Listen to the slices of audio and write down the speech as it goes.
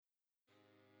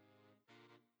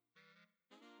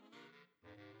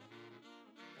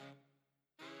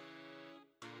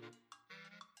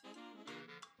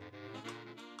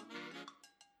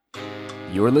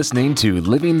You're listening to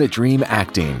Living the Dream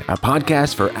Acting, a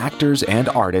podcast for actors and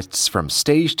artists from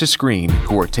stage to screen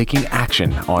who are taking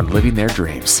action on living their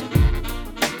dreams.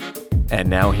 And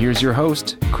now here's your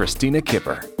host, Christina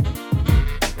Kipper.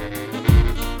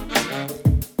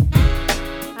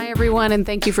 Hi, everyone, and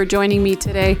thank you for joining me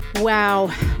today.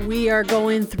 Wow, we are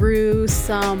going through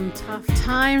some tough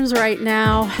times right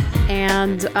now,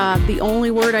 and the only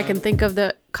word I can think of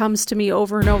that comes to me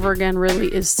over and over again really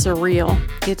is surreal.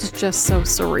 It's just so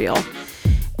surreal.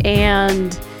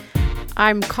 And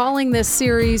I'm calling this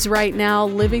series right now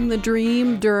Living the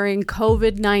Dream During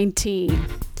COVID-19.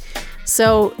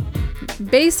 So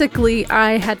basically,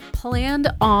 I had planned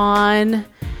on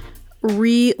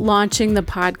relaunching the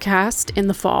podcast in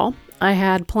the fall. I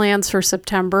had plans for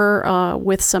September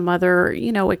with some other,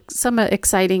 some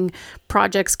exciting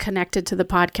projects connected to the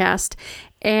podcast.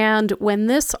 And when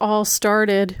this all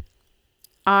started,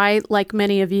 I, like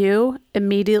many of you,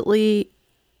 immediately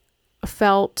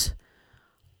felt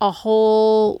a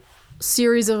whole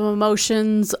series of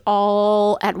emotions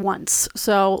all at once.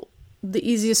 So the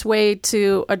easiest way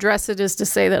to address it is to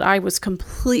say that I was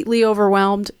completely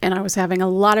overwhelmed and I was having a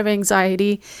lot of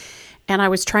anxiety and I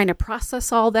was trying to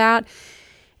process all that.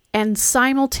 And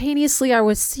simultaneously, I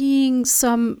was seeing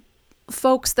some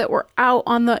folks that were out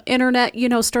on the internet,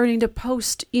 starting to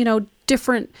post,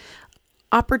 different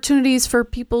opportunities for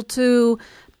people to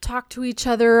talk to each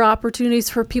other, opportunities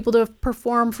for people to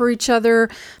perform for each other,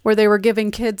 where they were giving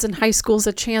kids in high schools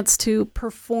a chance to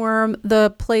perform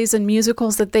the plays and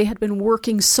musicals that they had been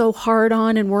working so hard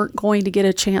on and weren't going to get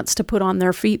a chance to put on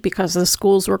their feet because the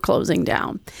schools were closing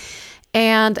down.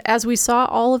 And as we saw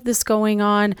all of this going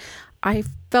on, I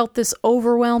felt this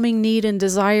overwhelming need and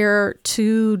desire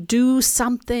to do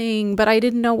something, but I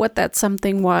didn't know what that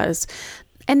something was.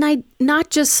 And not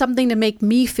just something to make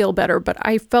me feel better, but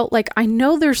I felt like I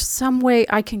know there's some way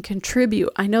I can contribute.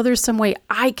 I know there's some way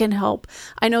I can help.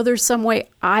 I know there's some way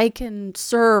I can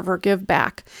serve or give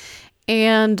back.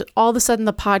 And all of a sudden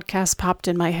the podcast popped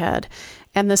in my head.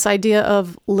 And this idea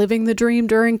of living the dream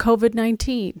during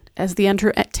COVID-19, as the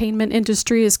entertainment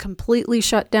industry is completely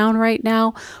shut down right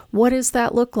now, what does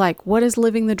that look like? What does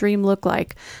living the dream look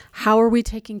like? How are we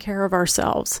taking care of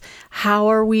ourselves? How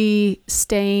are we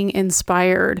staying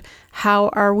inspired? How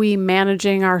are we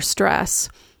managing our stress?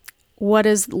 What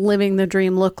does living the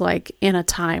dream look like in a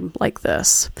time like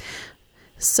this?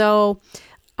 So,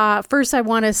 first, I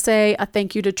want to say a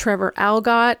thank you to Trevor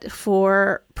Algott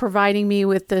for providing me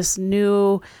with this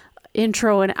new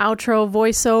intro and outro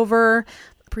voiceover.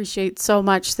 Appreciate so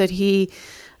much that he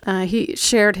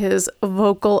shared his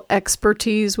vocal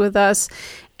expertise with us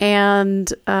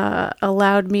and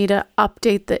allowed me to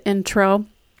update the intro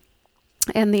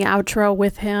and the outro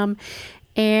with him.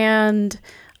 And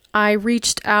I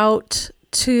reached out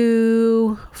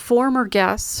to former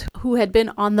guests who had been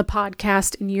on the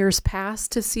podcast in years past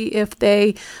to see if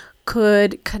they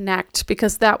could connect,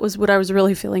 because that was what I was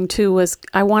really feeling too, was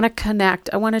I want to connect.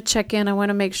 I want to check in. I want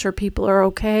to make sure people are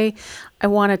okay. I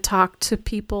want to talk to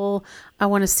people. I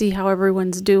want to see how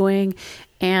everyone's doing.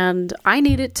 And I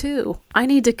need it too. I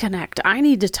need to connect. I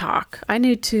need to talk. I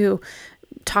need to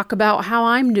talk about how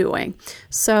I'm doing.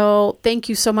 So thank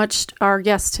you so much, our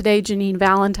guest today, Janine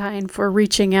Valentine, for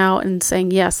reaching out and saying,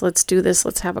 yes, let's do this.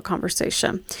 Let's have a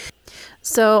conversation.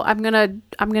 So I'm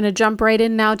gonna jump right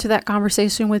in now to that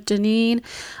conversation with Janine.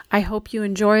 I hope you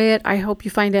enjoy it. I hope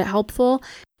you find it helpful,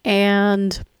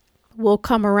 and we'll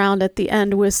come around at the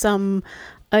end with some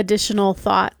additional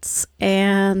thoughts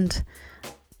and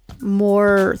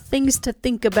more things to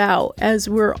think about as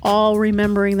we're all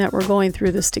remembering that we're going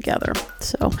through this together.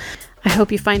 So I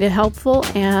hope you find it helpful,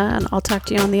 and I'll talk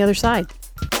to you on the other side.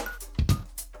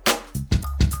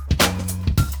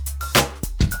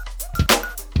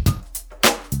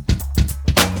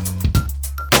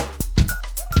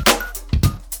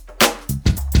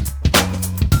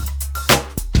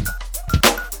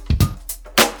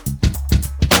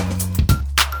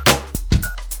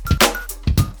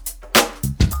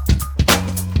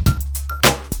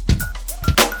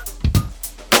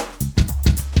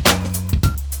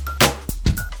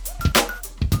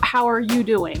 How are you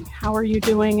doing? How are you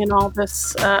doing in all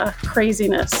this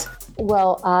craziness?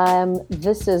 Well,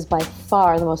 this is by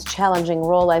far the most challenging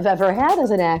role I've ever had as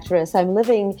an actress. I'm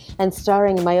living and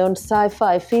starring in my own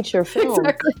sci-fi feature film,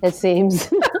 exactly. It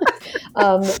seems.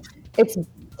 It's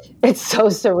so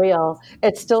surreal.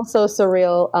 It's still so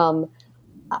surreal.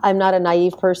 I'm not a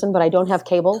naive person, but I don't have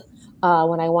cable.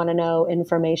 When I want to know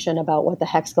information about what the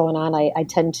heck's going on, I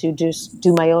tend to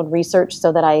do my own research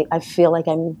so that I feel like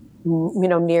I'm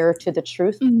nearer to the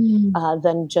truth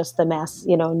than just the mass,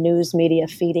 news media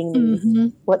feeding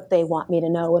me what they want me to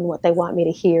know and what they want me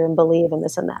to hear and believe and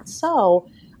this and that. So,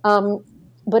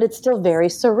 but it's still very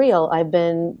surreal. I've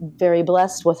been very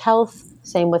blessed with health.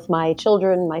 Same with my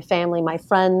children, my family, my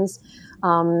friends.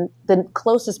 The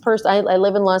closest person, I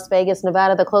live in Las Vegas,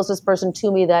 Nevada. The closest person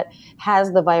to me that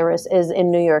has the virus is in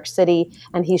New York City,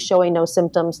 and he's showing no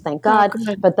symptoms, thank God.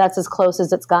 But that's as close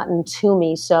as it's gotten to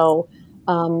me. So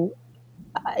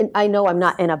I know I'm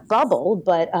not in a bubble,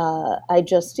 but I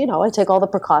just, I take all the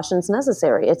precautions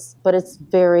necessary. I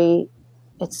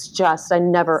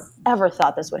never, ever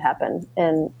thought this would happen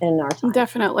in our time.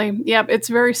 Definitely. Yep. It's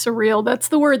very surreal. That's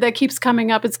the word that keeps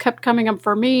coming up. It's kept coming up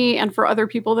for me and for other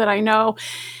people that I know.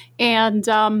 And,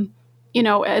 as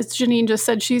Janine just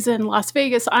said, she's in Las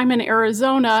Vegas. I'm in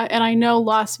Arizona, and I know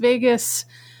Las Vegas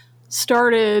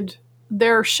started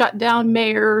their shutdown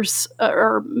measures,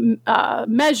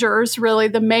 really.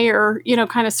 The mayor,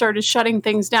 kind of started shutting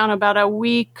things down about a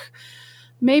week,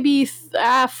 maybe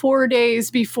 4 days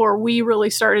before we really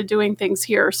started doing things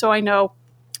here. So I know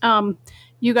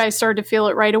you guys started to feel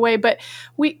it right away, but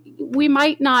we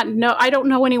might not know. I don't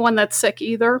know anyone that's sick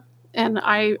either. And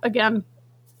I, again,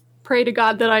 pray to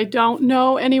God that I don't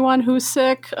know anyone who's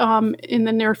sick in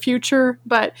the near future,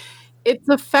 but it's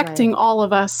affecting all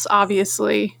of us,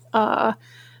 obviously,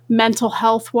 mental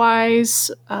health wise,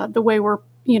 the way we're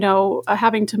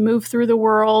having to move through the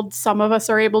world. Some of us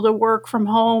are able to work from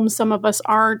home. Some of us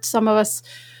aren't. Some of us,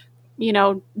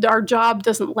 our job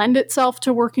doesn't lend itself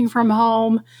to working from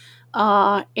home.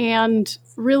 And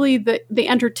really the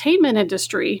entertainment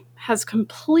industry has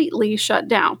completely shut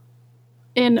down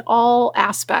in all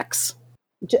aspects.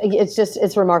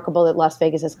 It's remarkable that Las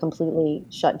Vegas is completely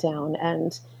shut down.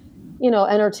 And,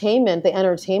 the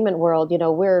entertainment world,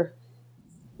 we're,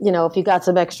 if you got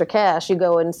some extra cash, you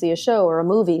go and see a show or a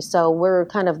movie. So we're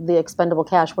kind of the expendable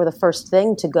cash. We're the first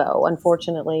thing to go,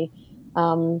 unfortunately.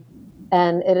 And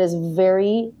it is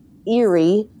very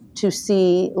eerie to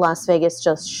see Las Vegas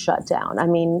just shut down. I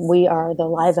mean, we are the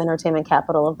live entertainment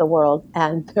capital of the world,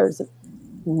 and there's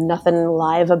nothing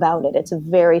live about it. It's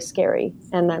very scary.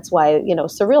 And that's why,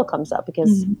 surreal comes up,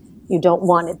 because you don't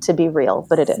want it to be real,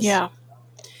 but it is. Yeah.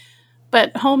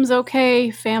 But home's okay.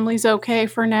 Family's okay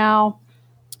for now.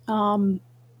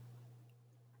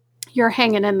 You're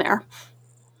hanging in there.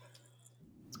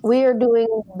 We are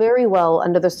doing very well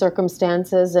under the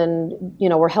circumstances, and,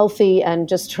 we're healthy and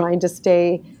just trying to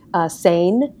stay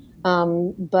sane.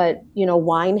 But,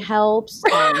 wine helps,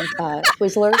 and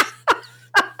Twizzlers.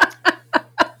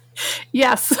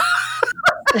 Yes.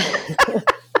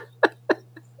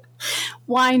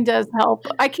 Wine does help.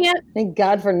 I can't. Thank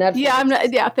God for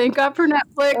Netflix. Thank God for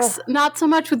Netflix. Not so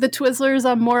much with the Twizzlers.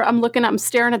 I'm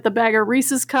staring at the bag of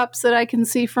Reese's cups that I can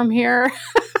see from here.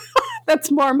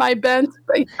 That's more my bent.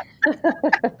 But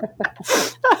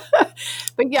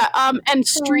yeah, and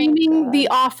streaming The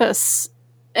Office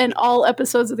and all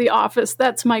episodes of The Office,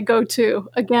 that's my go-to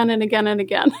again and again and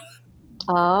again.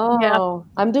 Oh, yeah.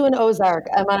 I'm doing Ozark.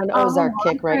 I'm on an Ozark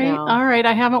kick right now. All right.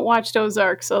 I haven't watched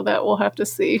Ozark, so that we'll have to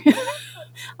see.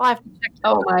 I'll have to check.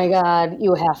 Oh my God.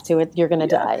 You have to. You're going to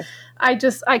die. I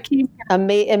keep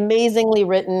amazingly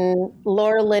written.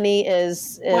 Laura Linney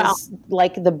is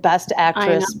like the best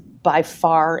actress by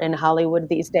far in Hollywood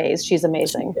these days. She's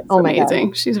amazing. She's amazing.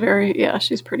 God. She's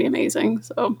she's pretty amazing.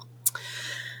 So,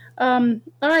 all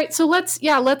right. So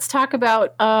let's talk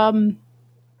about,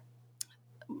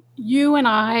 you and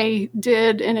I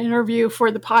did an interview for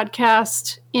the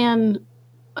podcast in,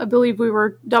 I believe we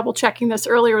were double checking this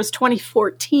earlier, it was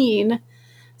 2014.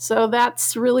 So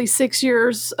that's really 6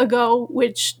 years ago,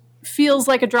 which feels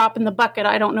like a drop in the bucket.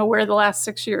 I don't know where the last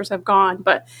 6 years have gone,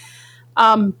 but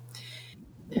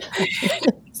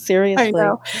seriously. I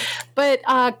know. But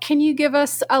can you give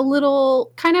us a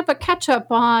little kind of a catch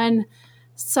up on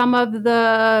some of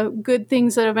the good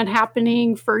things that have been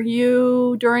happening for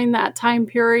you during that time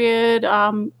period?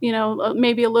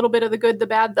 Maybe a little bit of the good, the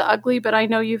bad, the ugly, but I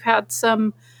know you've had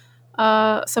some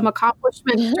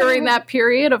accomplishments during that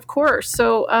period, of course.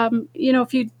 So,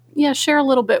 if you share a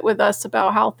little bit with us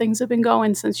about how things have been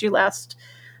going since you last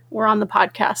were on the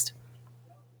podcast.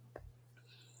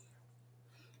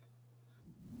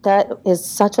 That is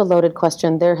such a loaded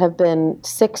question. There have been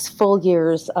 6 full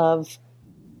years of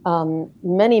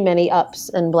many, many ups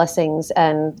and blessings,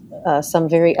 and some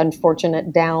very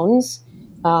unfortunate downs.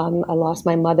 I lost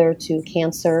my mother to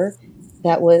cancer.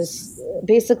 That was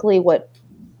basically what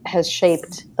has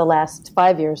shaped the last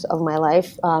 5 years of my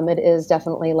life. It is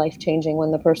definitely life-changing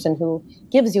when the person who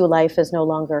gives you life is no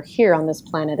longer here on this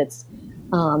planet. It's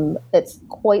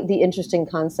quite the interesting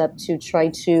concept to try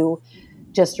to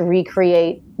just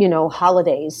recreate,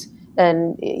 holidays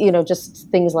and, just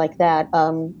things like that.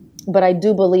 But I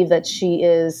do believe that she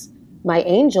is my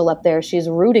angel up there. She's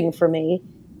rooting for me.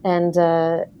 And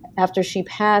after she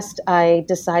passed, I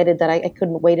decided that I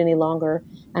couldn't wait any longer,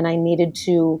 and I needed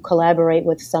to collaborate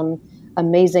with some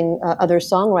amazing other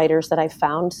songwriters that I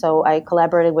found. So I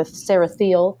collaborated with Sarah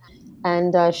Thiel,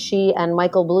 and she and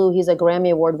Michael Blue, he's a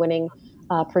Grammy Award-winning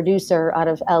producer out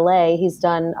of LA. He's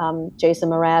done Jason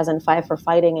Mraz and Five for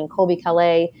Fighting and Colby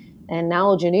Calais and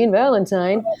now Janine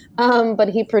Valentine. But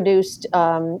he produced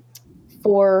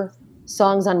 4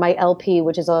 songs on my LP,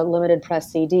 which is a limited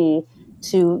press CD,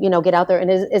 to get out there.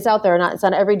 And it's out there. It's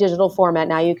on every digital format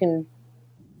now. You can,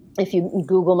 if you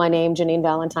Google my name, Janine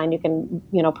Valentine, you can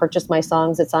purchase my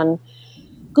songs. It's on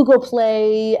Google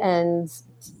Play and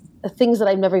things that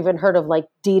I've never even heard of, like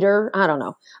Deezer, I don't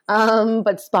know,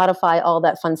 but Spotify, all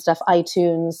that fun stuff,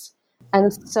 iTunes.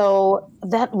 And so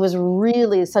that was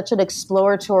really such an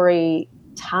exploratory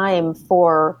time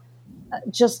for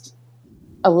just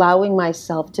allowing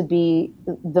myself to be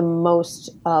the most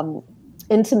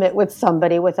intimate with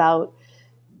somebody with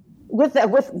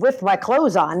my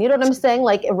clothes on. You know what I'm saying?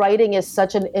 Like, writing is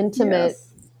such an intimate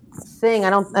thing. I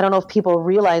don't know if people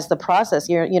realize the process.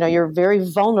 You're very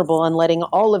vulnerable and letting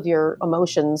all of your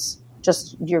emotions,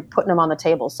 you're putting them on the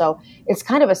table. So it's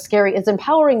kind of it's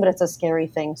empowering, but it's a scary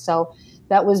thing. So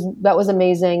that was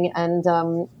amazing. And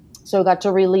so I got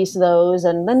to release those,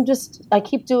 and then I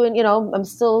keep doing, I'm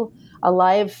still a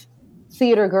live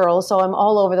theater girl. So I'm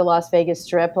all over the Las Vegas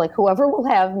Strip, like whoever will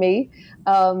have me.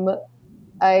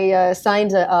 I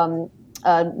signed a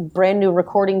brand new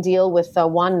recording deal with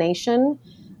One Nation.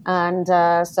 And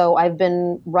so I've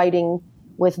been writing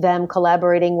with them,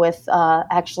 collaborating with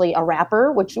actually a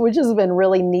rapper, which has been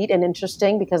really neat and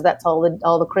interesting, because that's all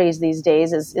the craze these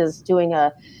days is doing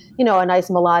a nice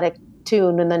melodic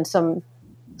tune, and then some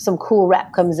cool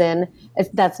rap comes in.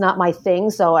 That's not my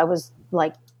thing, so I was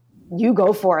like, you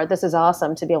go for it. This is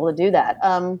awesome to be able to do that.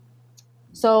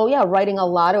 So yeah, writing a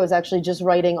lot. I was actually just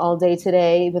writing all day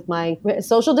today with my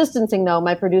social distancing though.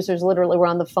 My producers literally were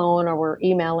on the phone or were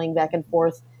emailing back and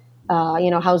forth.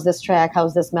 How's this track?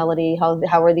 How's this melody?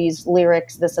 How are these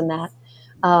lyrics? This and that,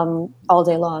 all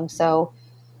day long. So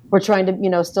we're trying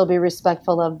to, still be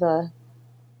respectful of the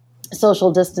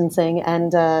social distancing.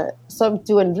 And so I'm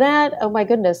doing that. Oh my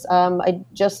goodness.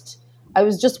 I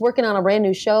was just working on a brand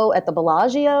new show at the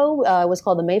Bellagio. It was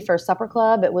called the Mayfair Supper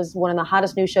Club. It was one of the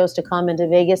hottest new shows to come into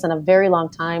Vegas in a very long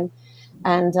time.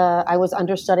 And I was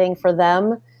understudying for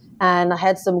them, and I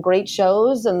had some great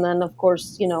shows. And then, of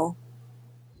course,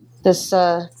 this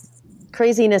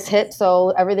craziness hit, so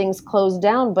everything's closed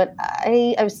down. But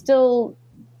I still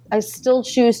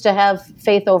choose to have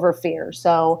faith over fear.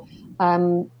 So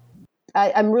I'm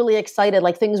really excited.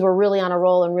 Like, things were really on a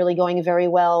roll and really going very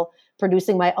well,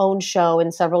 producing my own show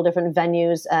in several different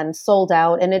venues and sold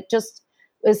out. And it just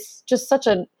is just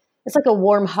it's like a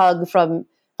warm hug from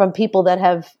people that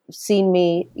have seen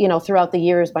me, throughout the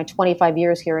years, my 25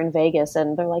 years here in Vegas.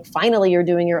 And they're like, finally, you're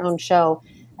doing your own show.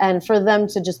 And for them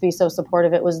to just be so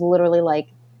supportive, it was literally like,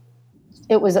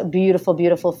 it was a beautiful,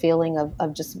 beautiful feeling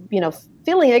of just,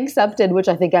 feeling accepted, which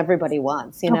I think everybody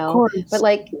wants, Of course. But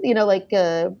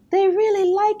they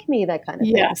really like me, that kind of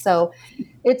thing. So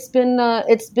it's been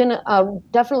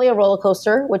definitely a roller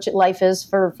coaster, which life is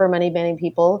for many, many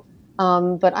people.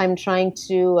 But I'm trying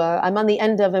to, I'm on the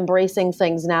end of embracing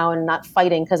things now and not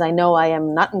fighting, because I know I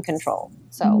am not in control.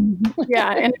 So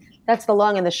and that's the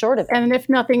long and the short of it. And if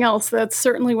nothing else, that's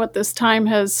certainly what this time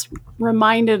has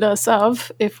reminded us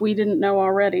of, if we didn't know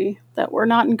already, that we're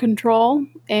not in control.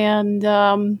 And,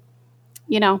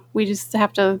 we just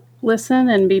have to listen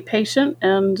and be patient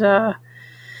and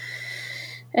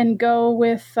go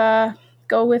with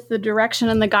the direction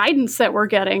and the guidance that we're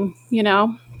getting,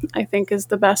 I think is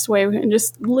the best way. And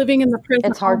just living in the present.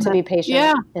 It's hard to be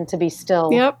patient and to be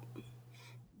still. Yep.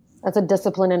 That's a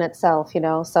discipline in itself,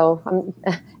 So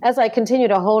as I continue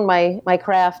to hone my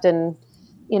craft and,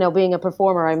 being a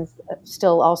performer, I'm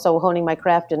still also honing my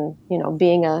craft and,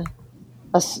 being a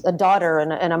daughter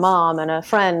and a mom and a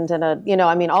friend and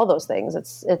all those things.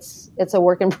 It's a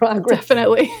work in progress.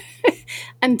 Definitely.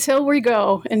 Until we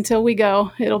go,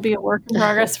 it'll be a work in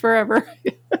progress forever.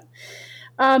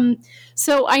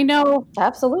 So I know.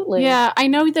 Absolutely. Yeah. I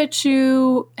know that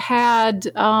you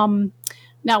had,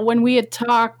 now, when we had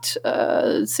talked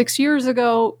 6 years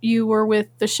ago, you were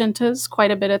with the Shintas quite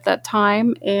a bit at that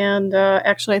time. And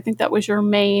actually, I think that was your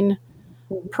main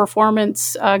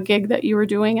performance gig that you were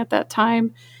doing at that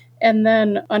time. And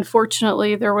then,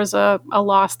 unfortunately, there was a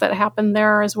loss that happened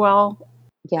there as well.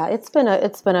 Yeah, it's been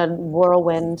a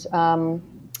whirlwind.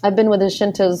 I've been with the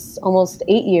Shintos almost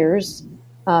 8 years.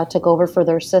 Took over for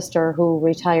their sister who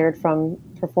retired from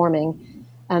performing.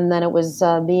 And then it was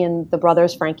me and the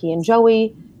brothers, Frankie and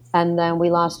Joey. And then we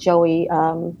lost Joey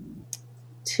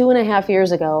 2.5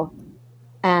 years ago.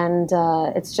 And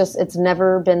it's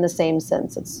never been the same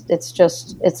since. It's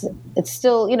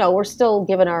still, we're still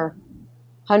giving our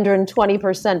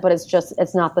 120%, but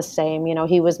it's not the same.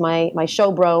 He was my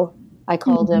show bro, I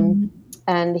called him.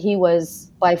 And he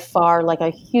was by far like a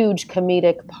huge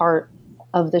comedic part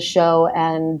of the show,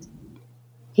 and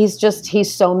he's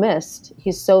so missed.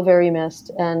 He's so very missed.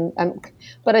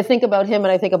 But I think about him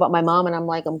and I think about my mom, and I'm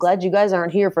like, I'm glad you guys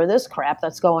aren't here for this crap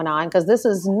that's going on, because this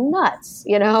is nuts,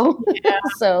 Yeah.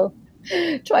 So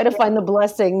try to find the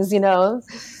blessings, So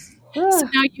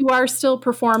now you are still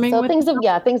performing. So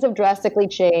things have drastically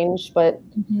changed, but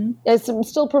I'm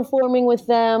still performing with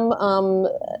them.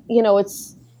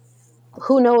 It's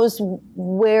who knows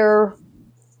where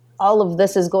all of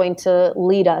this is going to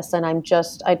lead us. And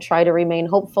I try to remain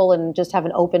hopeful and just have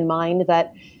an open mind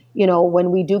that,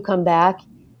 when we do come back,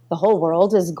 the whole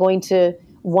world is going to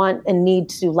want and need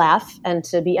to laugh and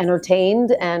to be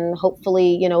entertained. And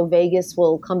hopefully, Vegas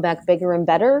will come back bigger and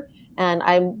better. And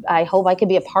I hope I could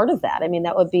be a part of that. I mean,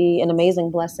 that would be an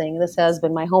amazing blessing. This has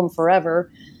been my home forever.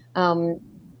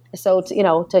 So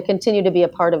to continue to be a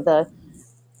part of the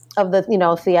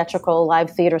theatrical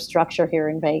live theater structure here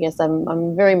in Vegas.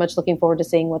 I'm very much looking forward to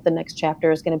seeing what the next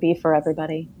chapter is going to be for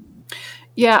everybody.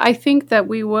 Yeah, I think that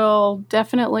we will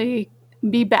definitely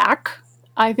be back.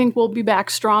 I think we'll be back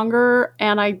stronger,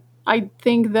 and I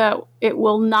think that it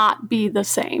will not be the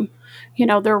same.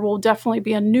 There will definitely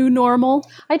be a new normal.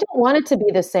 I don't want it to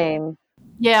be the same.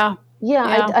 Yeah.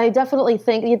 Yeah. I definitely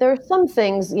think there are some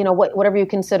things, whatever you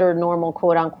consider normal,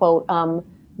 quote unquote,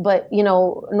 but,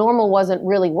 normal wasn't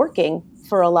really working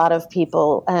for a lot of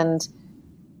people. And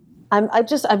I'm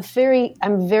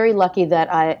very lucky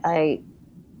that I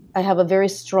have a very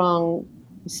strong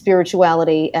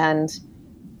spirituality, and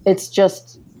it's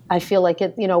just, I feel like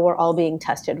we're all being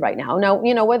tested right now.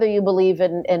 Now, whether you believe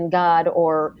in God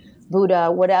or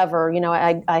Buddha, whatever,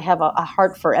 I have a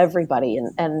heart for everybody.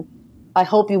 And I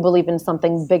hope you believe in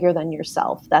something bigger than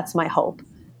yourself. That's my hope,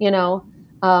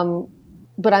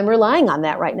 but I'm relying on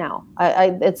that right now.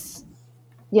 It's,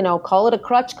 call it a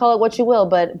crutch, call it what you will,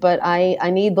 but I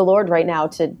need the Lord right now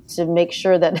to make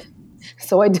sure that,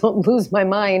 so I don't lose my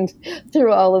mind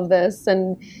through all of this,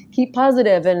 and keep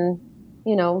positive and,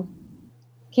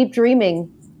 keep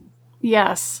dreaming.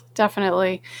 Yes,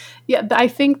 definitely. Yeah. I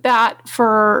think that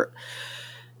for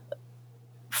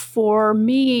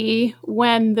me,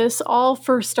 when this all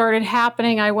first started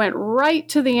happening, I went right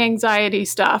to the anxiety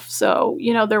stuff. So,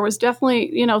 there was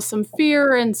definitely, some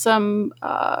fear and some,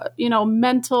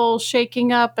 mental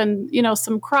shaking up and,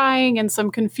 some crying and some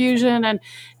confusion. And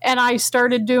I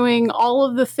started doing all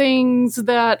of the things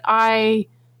that I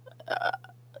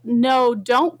know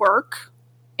don't work,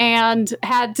 and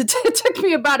had to took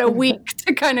me about a week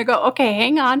to kind of go, okay,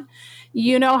 hang on.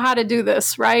 You know how to do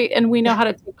this, right? And we know how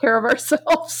to take care of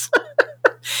ourselves.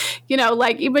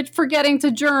 Like even forgetting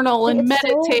to journal and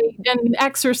meditate and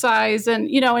exercise and,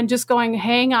 and just going,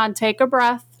 hang on, take a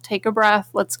breath.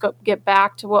 Let's go get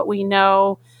back to what we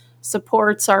know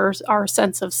supports our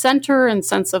sense of center and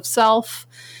sense of self,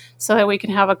 so that we can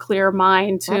have a clear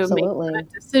mind to make good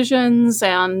decisions.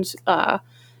 And,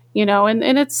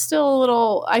 and it's still a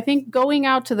little, I think going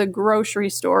out to the grocery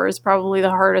store is probably the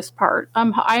hardest part.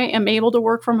 I am able to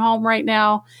work from home right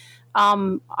now.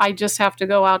 I just have to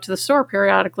go out to the store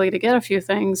periodically to get a few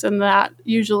things. And that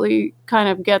usually kind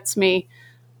of gets me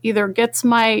a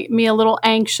little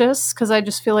anxious, because I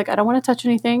just feel like I don't want to touch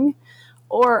anything,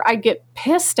 or I get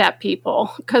pissed at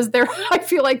people because I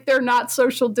feel like they're not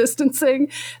social distancing.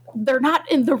 They're not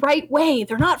in the right way.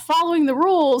 They're not following the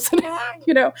rules,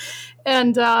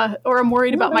 and, or I'm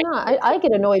worried about I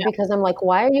get annoyed because I'm like,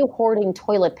 why are you hoarding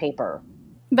toilet paper?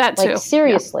 That too. Like,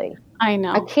 seriously. Yeah. I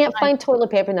know. I can't find toilet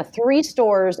paper in the 3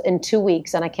 stores in 2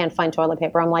 weeks, and I can't find toilet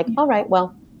paper. I'm like, all right,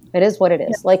 well, it is what it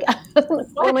is. Like,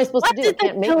 what am I supposed to do? I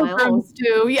can't make my own.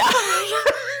 Do? Yeah.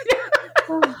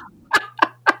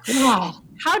 God.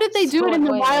 How did they do it in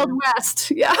the Wild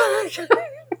West? Yeah.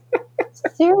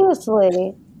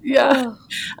 Seriously. Yeah.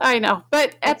 I know.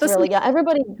 But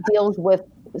everybody deals with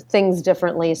things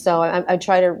differently. So I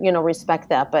try to, respect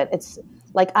that. But it's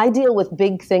like, I deal with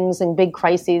big things and big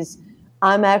crises.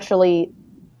 I'm actually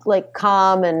like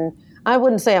calm, and I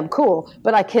wouldn't say I'm cool,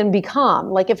 but I can be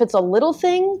calm. Like if it's a little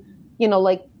thing,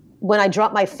 like when I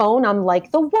drop my phone, I'm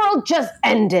like, the world just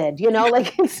ended,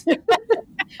 like it's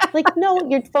like, no,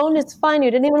 your phone is fine. You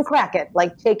didn't even crack it.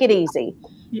 Like, take it easy.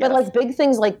 But like big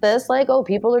things like this, like, oh,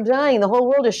 people are dying, the whole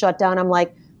world is shut down. I'm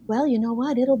like, well, you know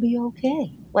what? It'll be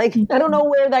okay. Like, I don't know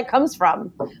where that comes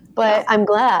from, but I'm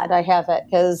glad I have it,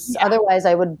 because otherwise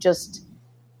I would just,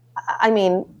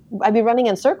 I'd be running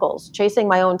in circles, chasing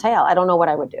my own tail. I don't know what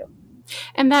I would do.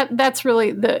 And that's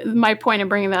really my point in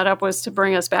bringing that up, was to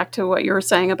bring us back to what you were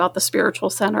saying about the spiritual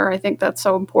center. I think that's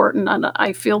so important, and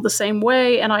I feel the same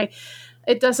way. And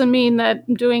it doesn't mean that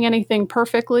I'm doing anything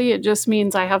perfectly. It just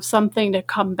means I have something to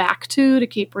come back to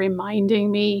keep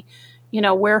reminding me,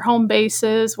 where home base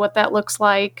is, what that looks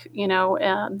like,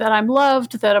 that I'm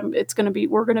loved, that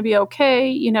we're going to be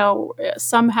okay.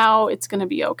 Somehow it's going to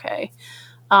be okay.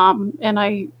 And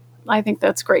I think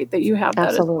that's great that you have that.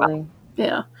 Absolutely. As well.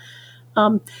 Yeah.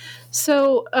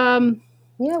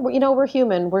 We're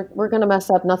human. We're going to mess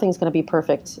up. Nothing's going to be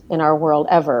perfect in our world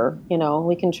ever.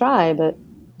 We can try, but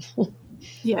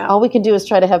all we can do is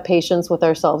try to have patience with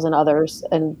ourselves and others,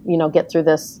 and, get through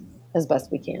this as best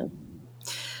we can.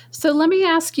 So let me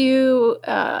ask you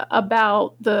a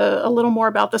little more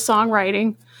about the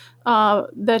songwriting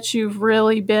that you've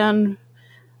really been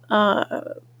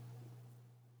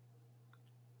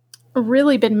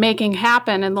making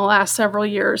happen in the last several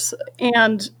years.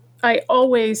 And I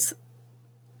always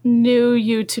knew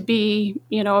you to be,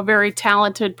 a very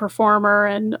talented performer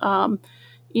and,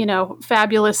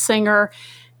 fabulous singer.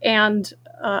 And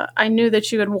I knew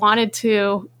that you had wanted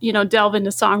to, delve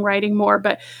into songwriting more.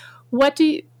 But what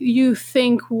do you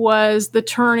think was the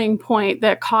turning point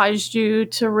that caused you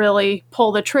to really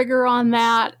pull the trigger on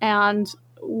that? And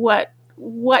what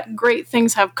great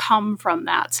things have come from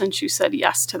that since you said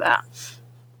yes to that?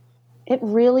 It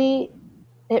really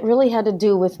had to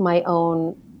do with my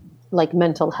own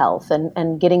mental health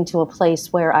and getting to a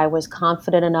place where I was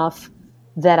confident enough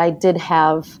that I did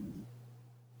have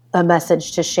a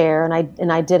message to share, and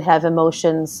I did have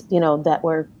emotions, that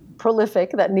were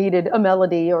prolific, that needed a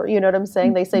melody, or what I'm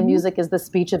saying? They say music is the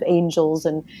speech of angels,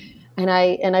 and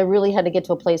I really had to get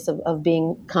to a place of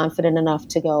being confident enough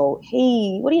to go,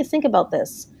 hey, what do you think about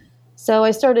this? So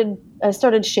I started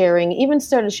sharing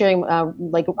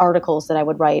articles that I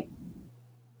would write,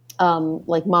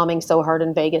 like Momming So Hard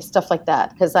in Vegas, stuff like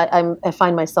that, because I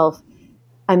find myself,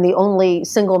 I'm the only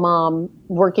single mom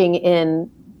working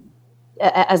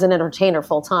as an entertainer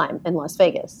full time in Las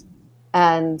Vegas,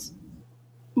 and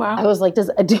wow. I was like,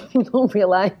 do people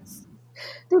realize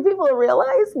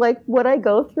what I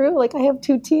go through? Like, I have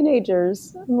 2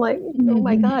 teenagers. I'm like, oh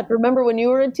my God, remember when you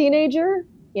were a teenager?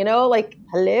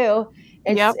 Hello.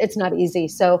 It's not easy.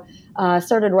 So I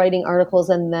started writing articles,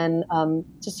 and then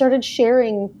just started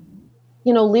sharing,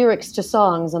 lyrics to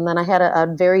songs. And then I had a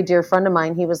very dear friend of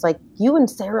mine. He was like, you and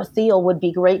Sarah Thiel would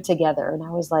be great together. And I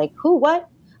was like, who, what?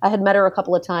 I had met her a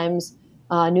couple of times.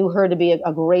 Knew her to be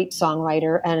a great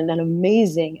songwriter and an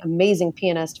amazing, amazing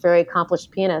pianist, very accomplished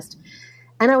pianist.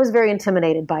 And I was very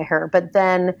intimidated by her. But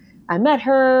then I met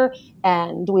her,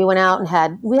 and we went out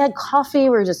and we had coffee.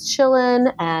 We were just chilling,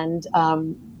 and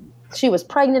she was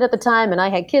pregnant at the time, and I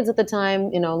had kids at the time.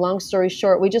 Long story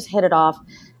short, we just hit it off,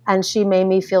 and she made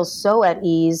me feel so at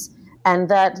ease, and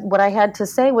that what I had to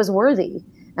say was worthy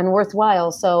and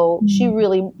worthwhile. So she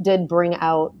really did bring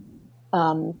out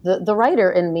the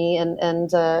writer in me, and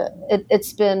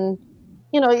it's been,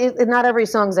 not every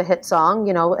song's a hit song.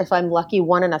 If I'm lucky,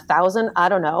 1 in 1,000, I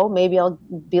don't know, maybe I'll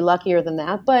be luckier than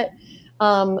that, but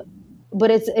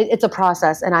it's a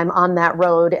process, and I'm on that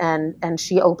road, and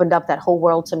she opened up that whole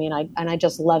world to me, and I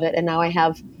just love it. And now I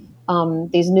have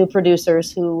these new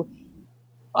producers who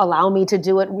allow me to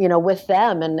do it, with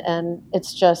them, and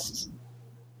it's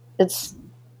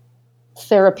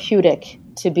therapeutic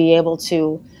to be able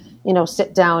to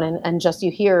sit down and just, you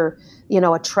hear,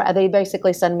 a track. They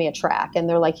basically send me a track, and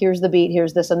they're like, here's the beat,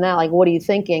 here's this and that. Like, what are you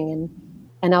thinking?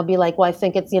 And I'll be like, well, I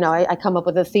think it's, I come up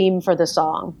with a theme for the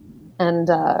song, and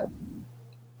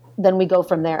then we go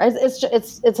from there.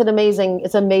 It's an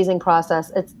amazing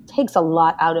process. It takes a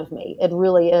lot out of me. It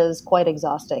really is quite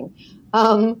exhausting,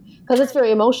 because it's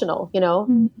very emotional, But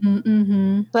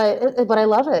I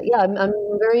love it. Yeah,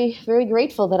 I'm very, very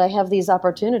grateful that I have these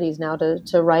opportunities now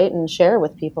to write and share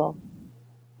with people.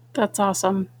 That's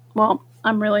awesome. Well,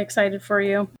 I'm really excited for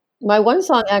you. My one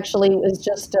song actually is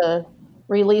just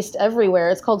released everywhere.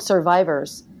 It's called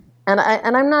Survivors. And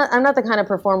I'm not the kind of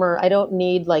performer. I don't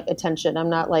need attention. I'm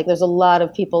not there's a lot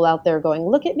of people out there going,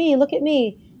 look at me.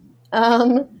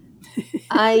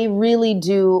 I really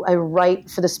do. I write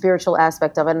for the spiritual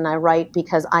aspect of it, and I write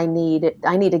because I need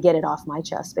to get it off my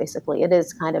chest. Basically, it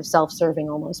is kind of self-serving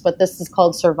almost. But this is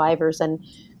called Survivors, and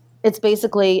it's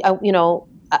basically, I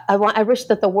wish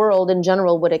that the world in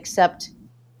general would accept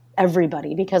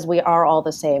everybody, because we are all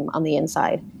the same on the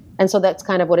inside. And so that's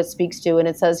kind of what it speaks to. And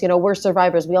it says, we're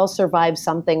survivors. We all survive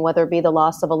something, whether it be the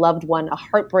loss of a loved one, a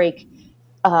heartbreak,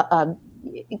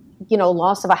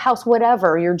 loss of a house,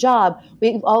 whatever, your job.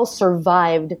 We've all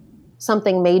survived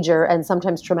something major and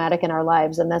sometimes traumatic in our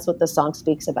lives. And that's what this song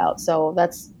speaks about. So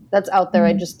that's out there.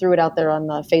 I just threw it out there on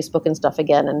Facebook and stuff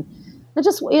again. And I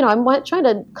just, I'm trying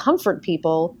to comfort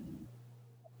people,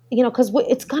 because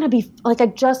it's going to be like, I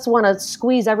just want to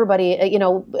squeeze everybody, in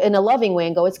a loving way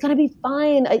and go, it's going to be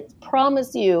fine. I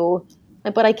promise you,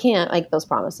 but I can't make those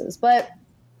promises, but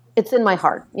it's in my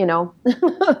heart,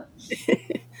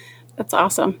 That's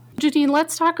awesome. Janine,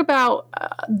 let's talk about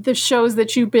the shows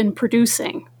that you've been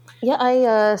producing. Yeah,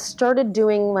 I started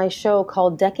doing my show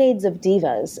called Decades of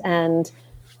Divas, and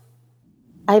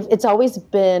it's always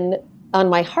been on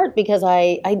my heart because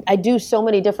I do so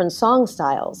many different song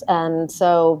styles. And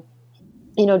so,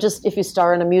 just if you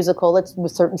star in a musical, it's a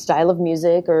certain style of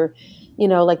music, or,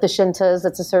 like the Shintas,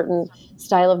 it's a certain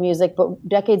style of music. But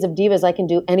Decades of Divas, I can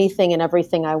do anything and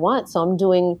everything I want. So I'm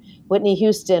doing Whitney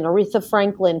Houston, Aretha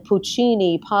Franklin,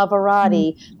 Puccini,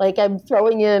 Pavarotti. Like I'm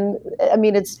throwing in,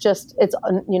 it's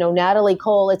Natalie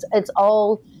Cole. It's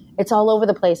all over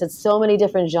the place. It's so many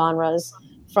different genres,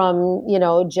 from,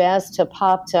 jazz to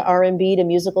pop to R&B to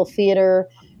musical theater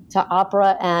to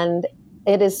opera. And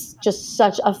it is just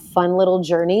such a fun little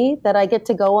journey that I get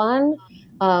to go on.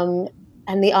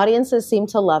 And the audiences seem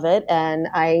to love it. And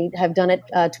I have done it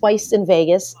twice in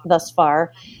Vegas thus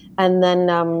far. And then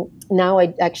now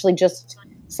I actually just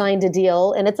signed a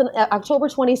deal, and it's on October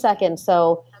 22nd.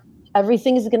 So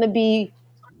everything is going to be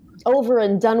over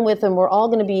and done with, and we're all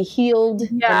going to be healed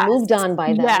and moved on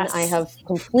by then. Yes. I have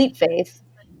complete faith.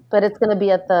 But it's going to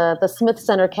be at the Smith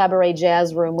Center Cabaret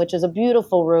Jazz Room, which is a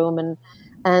beautiful room,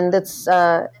 and it's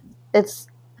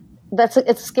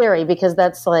scary because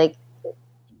that's like,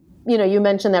 you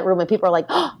mentioned that room and people are like,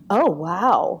 oh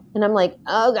wow, and I'm like,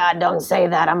 oh God, don't say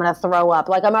that, I'm going to throw up.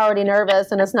 Like I'm already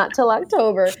nervous, and it's not till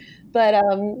October, but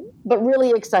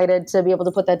really excited to be able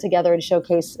to put that together and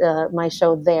showcase my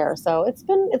show there. So it's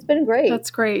been great.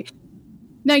 That's great.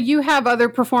 Now, you have other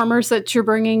performers that you're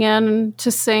bringing in to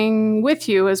sing with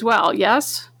you as well,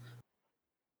 yes?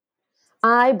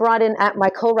 I brought in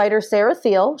my co-writer, Sarah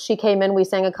Thiel. She came in, we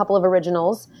sang a couple of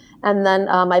originals. And then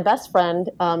my best friend,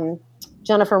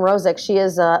 Jennifer Mrozek, she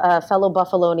is a fellow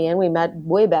Buffalonian. We met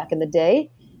way back in the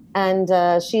day. And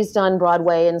she's done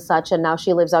Broadway and such, and now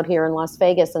she lives out here in Las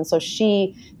Vegas. And so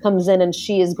she comes in, and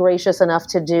she is gracious enough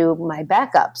to do my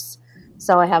backups.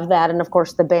 So I have that, and of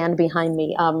course the band behind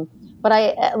me. But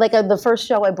the first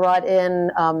show I brought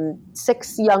in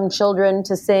 6 young children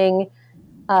to sing,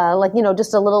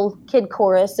 just a little kid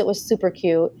chorus. It was super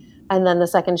cute. And then the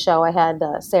second show I had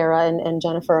Sarah and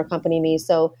Jennifer accompany me.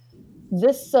 So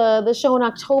this show in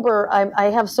October, I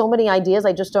have so many ideas.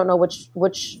 I just don't know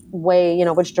which way,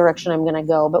 which direction I'm going to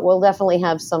go. But we'll definitely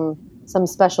have some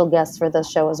special guests for this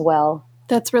show as well.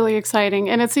 That's really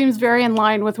exciting. And it seems very in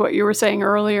line with what you were saying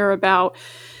earlier about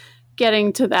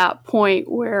getting to that point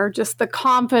where just the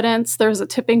confidence, there's a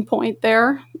tipping point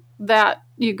there that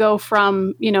you go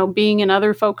from, being in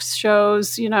other folks'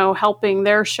 shows, helping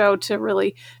their show, to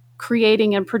really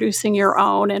creating and producing your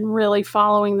own and really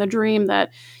following the dream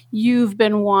that you've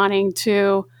been wanting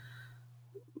to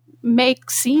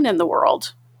make seen in the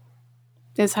world,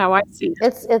 is how I see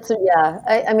it. It's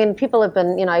people have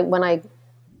been, when I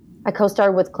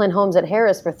co-starred with Clint Holmes at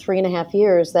Harris for 3.5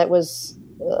 years, that was,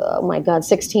 oh my God,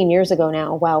 16 years ago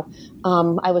now. Wow.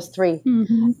 I was 3.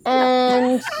 Mm-hmm.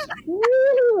 And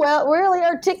really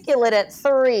articulate at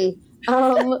 3.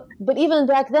 But even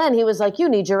back then he was like, you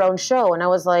need your own show. And I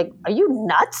was like, are you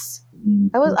nuts?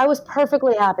 I was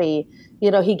perfectly happy.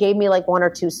 He gave me like 1 or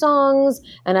 2 songs,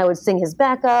 and I would sing his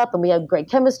backup, and we had great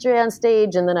chemistry on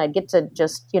stage. And then I'd get to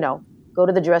just, go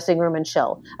to the dressing room and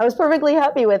chill. I was perfectly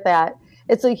happy with that.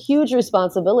 It's a huge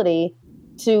responsibility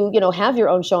to, have your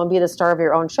own show and be the star of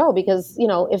your own show, because,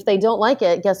 if they don't like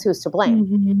it, guess who's to blame?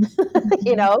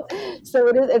 Mm-hmm. So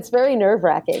it's very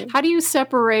nerve-wracking. How do you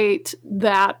separate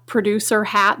that producer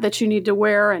hat that you need to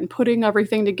wear and putting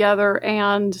everything together,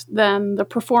 and then the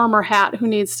performer hat who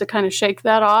needs to kind of shake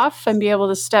that off and be able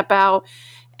to step out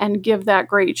and give that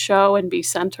great show and be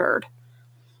centered?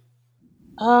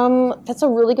 That's a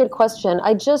really good question.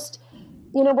 I just,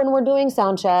 when we're doing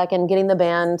sound check and getting the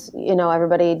band,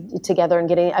 everybody together and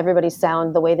getting everybody's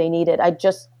sound the way they need it,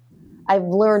 I've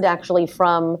learned actually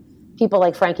from people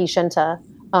like Frankie Shinta,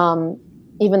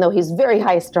 even though he's very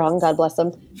high strung, God bless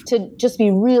him, to just be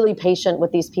really patient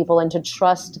with these people and to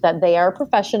trust that they are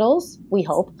professionals. We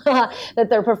hope that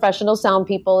they're professional sound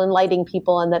people and lighting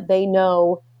people, and that they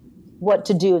know what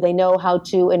to do. They know how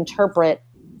to interpret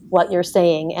what you're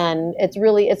saying. And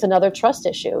it's another trust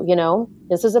issue.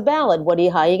 This is a ballad.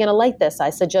 How are you going to like this? I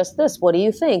suggest this. What do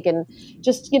you think? And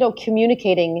just,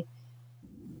 communicating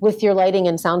with your lighting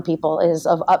and sound people is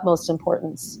of utmost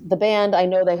importance. The band, I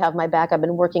know they have my back. I've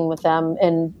been working with them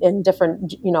in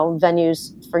different,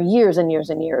 venues for years and years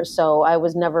and years. So I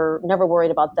was never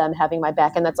worried about them having my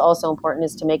back. And that's also important,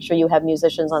 is to make sure you have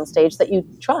musicians on stage that you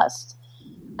trust.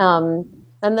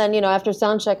 And then, after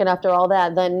sound check and after all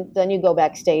that, then you go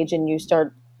backstage and you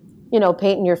start,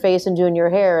 painting your face and doing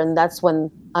your hair. And that's when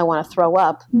I want to throw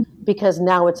up, because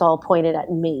now it's all pointed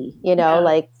at me,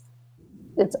 like,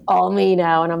 it's all me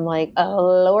now. And I'm like, oh,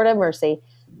 Lord have mercy.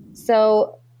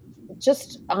 So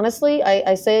just honestly,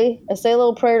 I say a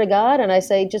little prayer to God, and I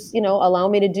say, just, allow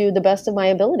me to do the best of my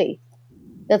ability.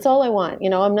 That's all I want.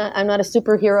 I'm not a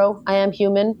superhero. I am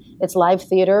human. It's live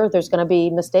theater. There's going to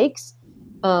be mistakes.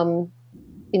 And,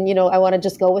 I want to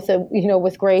just go with it,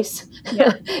 with grace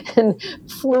and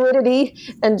fluidity,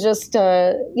 and just,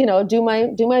 do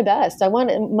my best.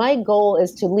 My goal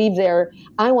is to leave there.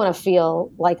 I want to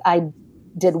feel like I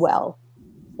did well.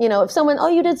 If someone, oh,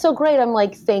 you did so great, I'm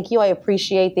like, thank you, I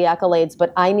appreciate the accolades,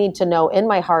 but I need to know in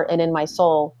my heart and in my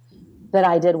soul that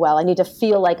I did well. I need to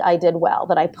feel like I did well,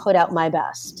 that I put out my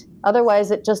best.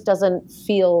 Otherwise, it just doesn't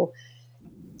feel,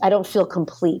 I don't feel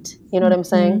complete. You know what I'm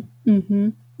saying? Mm-hmm.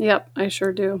 Yep, I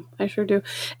sure do.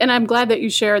 And I'm glad that you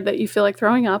shared that you feel like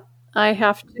throwing up. I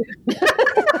have to.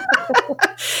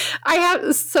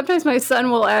 Sometimes my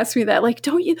son will ask me that, like,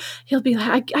 don't you, he'll be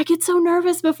like, I get so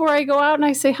nervous before I go out. And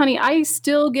I say, honey, I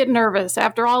still get nervous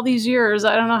after all these years.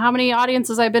 I don't know how many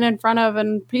audiences I've been in front of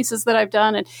and pieces that I've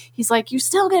done. And he's like, you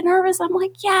still get nervous? I'm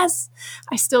like, yes,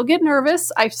 I still get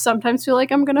nervous. I sometimes feel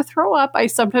like I'm going to throw up. I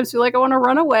sometimes feel like I want to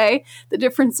run away. The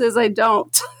difference is I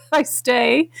don't. I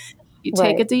stay. You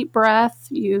take a deep breath,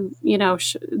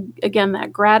 again, that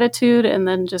gratitude, and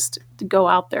then just go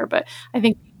out there. But I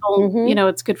think people,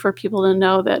 it's good for people to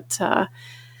know that,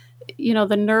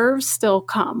 the nerves still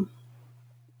come.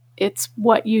 It's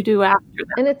what you do after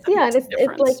that. And it's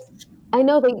like, I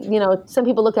know that, some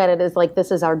people look at it as like,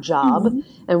 this is our job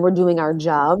and we're doing our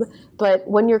job. But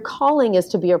when your calling is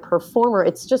to be a performer,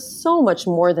 it's just so much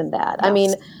more than that. Yes. I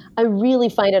mean, I really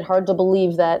find it hard to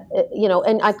believe that,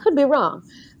 and I could be wrong.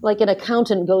 Like an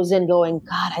accountant goes in going,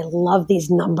 God, I love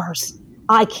these numbers.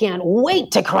 I can't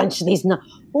wait to crunch these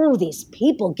numbers. Oh, these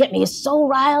people get me so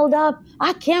riled up.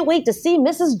 I can't wait to see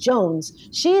Mrs. Jones.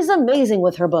 She's amazing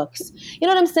with her books. You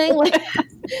know what I'm saying? Like,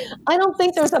 I don't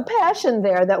think there's a passion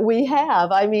there that we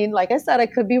have. I mean, like I said, I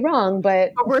could be wrong,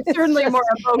 but we're certainly more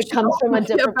emotional. It comes from a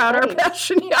different about place. Our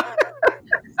passion. Yeah.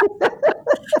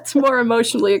 It's more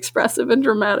emotionally expressive and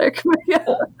dramatic. Yeah.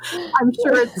 I'm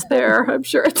sure it's there. It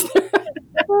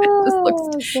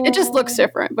just looks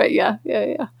different, but yeah.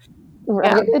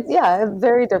 Right. Yeah,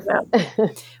 very different. Yeah.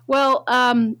 Well,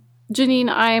 Janine,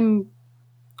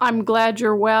 I'm glad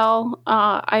you're well.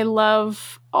 I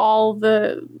love all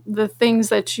the things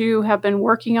that you have been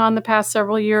working on the past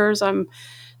several years. I'm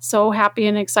so happy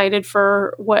and excited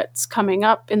for what's coming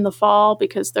up in the fall,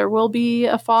 because there will be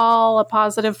a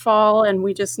positive fall, and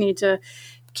we just need to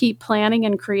keep planning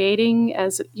and creating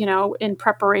in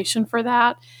preparation for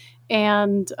that.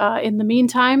 And in the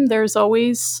meantime, there's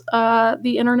always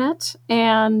the internet,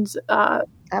 and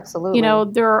absolutely,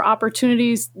 there are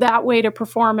opportunities that way to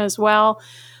perform as well.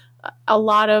 A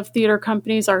lot of theater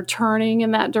companies are turning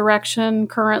in that direction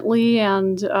currently,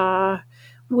 and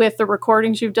with the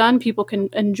recordings you've done, people can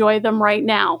enjoy them right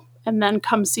now and then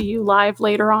come see you live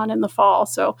later on in the fall.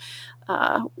 So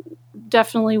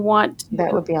definitely want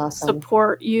that would be awesome.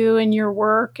 Support you and your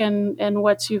work and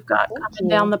what you've got coming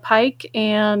down the pike.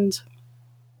 And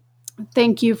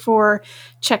thank you for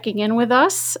checking in with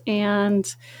us.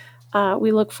 And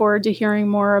we look forward to hearing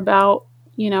more about,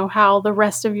 how the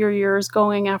rest of your year is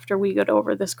going after we get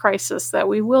over this crisis that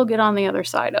we will get on the other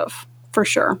side of, for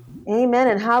sure. Amen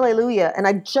and hallelujah. And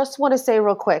I just want to say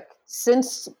real quick,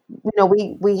 since,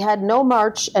 we had no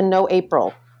March and no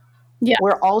April, yeah,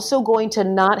 we're also going to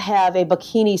not have a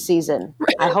bikini season.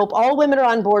 I hope all women are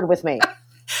on board with me.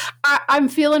 I'm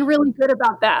feeling really good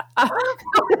about that.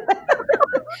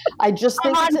 I just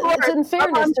think it's in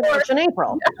fairness to March and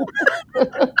April.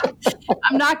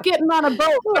 I'm not getting on a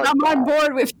boat, but I'm on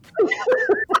board with you.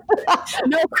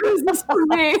 No cruises for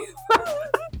me.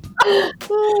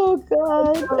 Oh,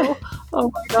 God.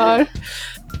 Oh, my God.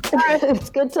 It's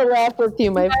good to laugh with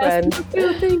you, my friend.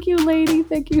 Thank you, lady.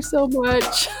 Thank you so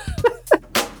much.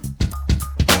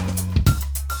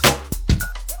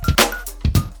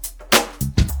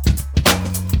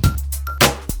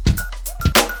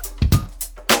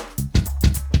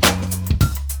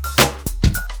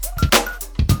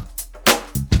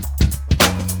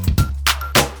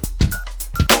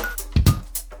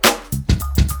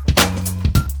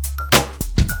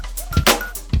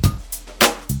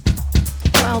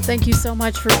 Thank you so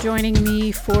much for joining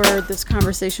me for this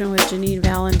conversation with Janine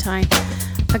Valentine.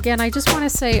 Again, I just want to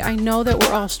say, I know that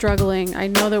we're all struggling. I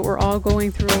know that we're all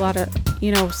going through a lot of,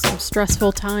 some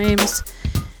stressful times.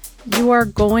 You are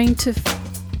going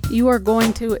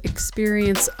to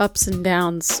experience ups and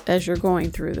downs as you're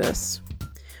going through this.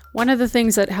 One of the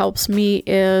things that helps me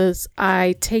is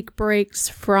I take breaks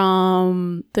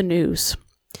from the news.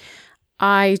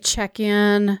 I check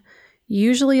in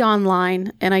usually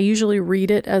online, and I usually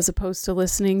read it as opposed to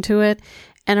listening to it.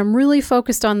 And I'm really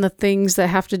focused on the things that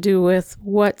have to do with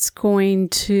what's going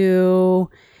to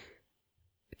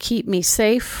keep me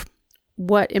safe.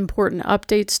 What important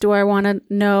updates do I want to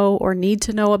know or need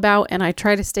to know about? And I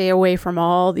try to stay away from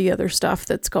all the other stuff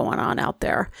that's going on out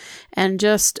there and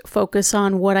just focus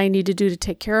on what I need to do to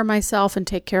take care of myself and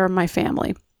take care of my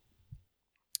family.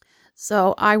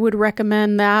 So I would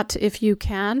recommend that if you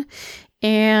can.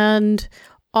 And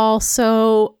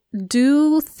also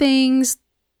do things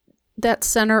that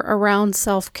center around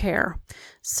self-care.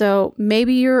 So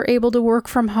maybe you're able to work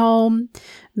from home.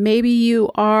 Maybe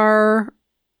you are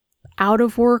out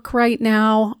of work right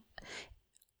now,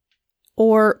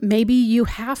 or maybe you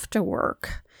have to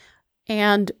work.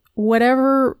 And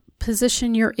whatever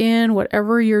position you're in,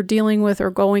 whatever you're dealing with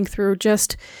or going through,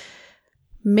 just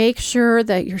make sure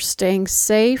that you're staying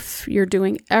safe. You're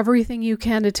doing everything you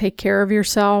can to take care of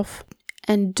yourself,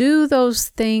 and do those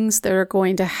things that are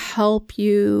going to help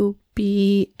you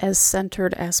be as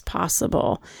centered as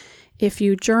possible. If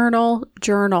you journal,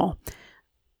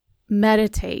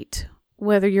 meditate.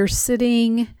 Whether you're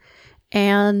sitting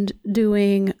and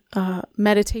doing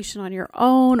meditation on your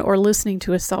own, or listening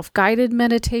to a self-guided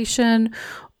meditation,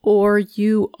 or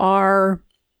you are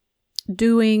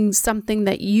doing something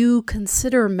that you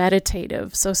consider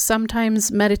meditative. So sometimes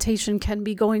meditation can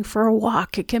be going for a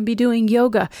walk. It can be doing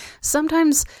yoga.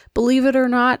 Sometimes, believe it or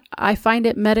not, I find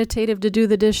it meditative to do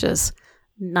the dishes.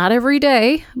 Not every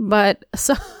day, but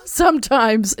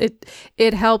sometimes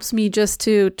it helps me just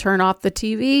to turn off the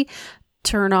TV,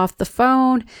 turn off the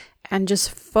phone, and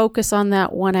just focus on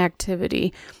that one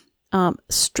activity.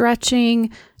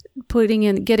 Stretching,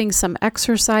 getting some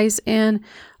exercise in,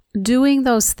 doing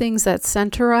those things that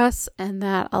center us and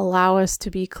that allow us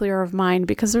to be clear of mind,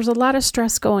 because there's a lot of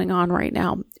stress going on right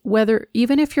now.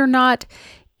 Even if you're not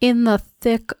in the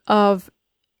thick of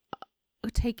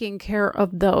taking care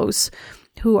of those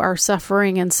who are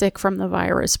suffering and sick from the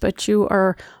virus, but you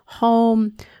are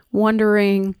home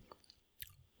wondering,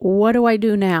 what do I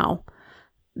do now?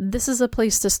 This is a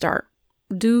place to start.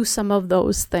 Do some of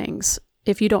those things.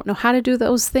 If you don't know how to do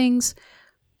those things,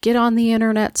 get on the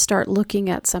internet, start looking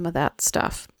at some of that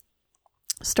stuff.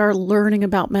 Start learning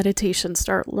about meditation,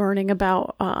 start learning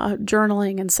about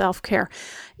journaling and self-care.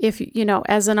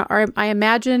 I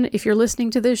imagine if you're listening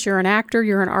to this, you're an actor,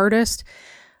 you're an artist.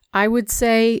 I would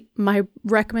say my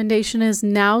recommendation is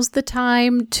now's the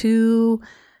time to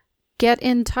get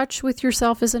in touch with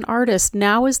yourself as an artist.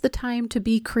 Now is the time to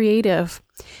be creative.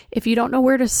 If you don't know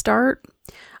where to start,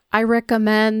 I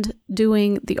recommend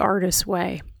doing The Artist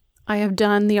Way. I have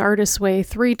done The Artist Way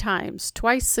 3 times,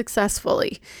 twice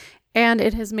successfully, and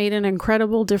it has made an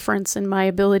incredible difference in my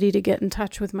ability to get in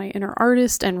touch with my inner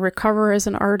artist and recover as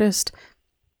an artist.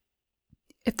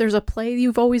 If there's a play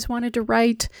you've always wanted to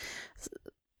write,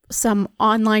 some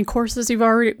online courses you've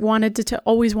already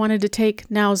always wanted to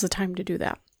take, now's the time to do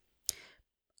that.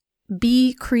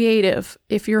 Be creative.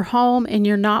 If you're home and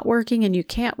you're not working and you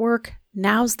can't work,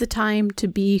 now's the time to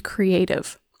be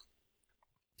creative.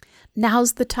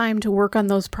 Now's the time to work on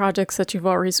those projects that you've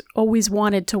always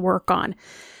wanted to work on.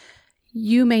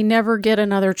 You may never get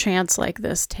another chance like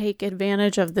this. Take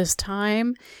advantage of this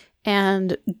time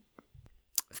and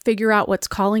figure out what's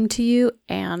calling to you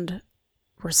and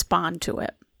respond to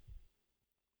it.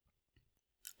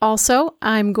 Also,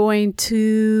 I'm going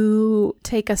to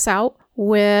take us out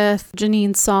with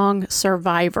Janine's song,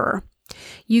 Survivor.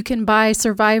 You can buy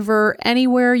Survivor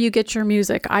anywhere you get your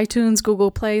music. iTunes, Google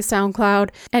Play, SoundCloud,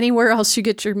 anywhere else you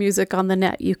get your music on the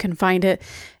net, you can find it.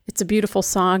 It's a beautiful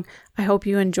song. I hope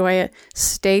you enjoy it.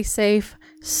 Stay safe,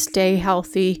 stay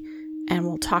healthy, and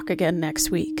we'll talk again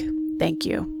next week. Thank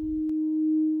you.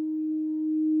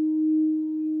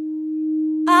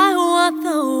 I want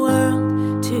the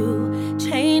world to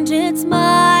change its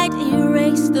mind,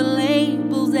 erase the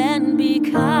labels and be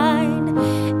kind.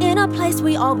 In a place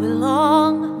we all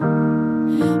belong,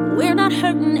 we're not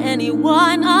hurting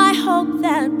anyone. I hope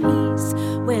that peace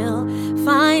will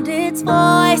find its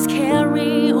voice,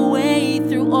 carry away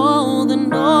through all the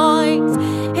noise.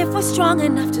 If we're strong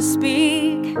enough to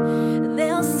speak,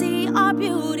 they'll see our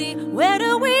beauty. Where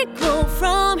do we go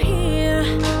from here?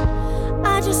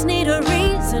 I just need a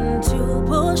reason to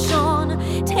believe. push on,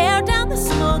 tear down the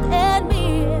smoke and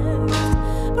mirrors,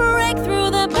 break through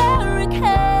the barricade.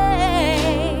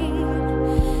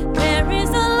 There is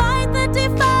a light that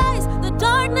defies the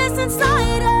darkness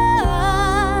inside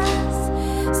us,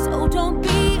 so don't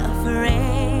be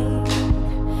afraid.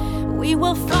 We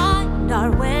will find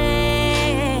our way.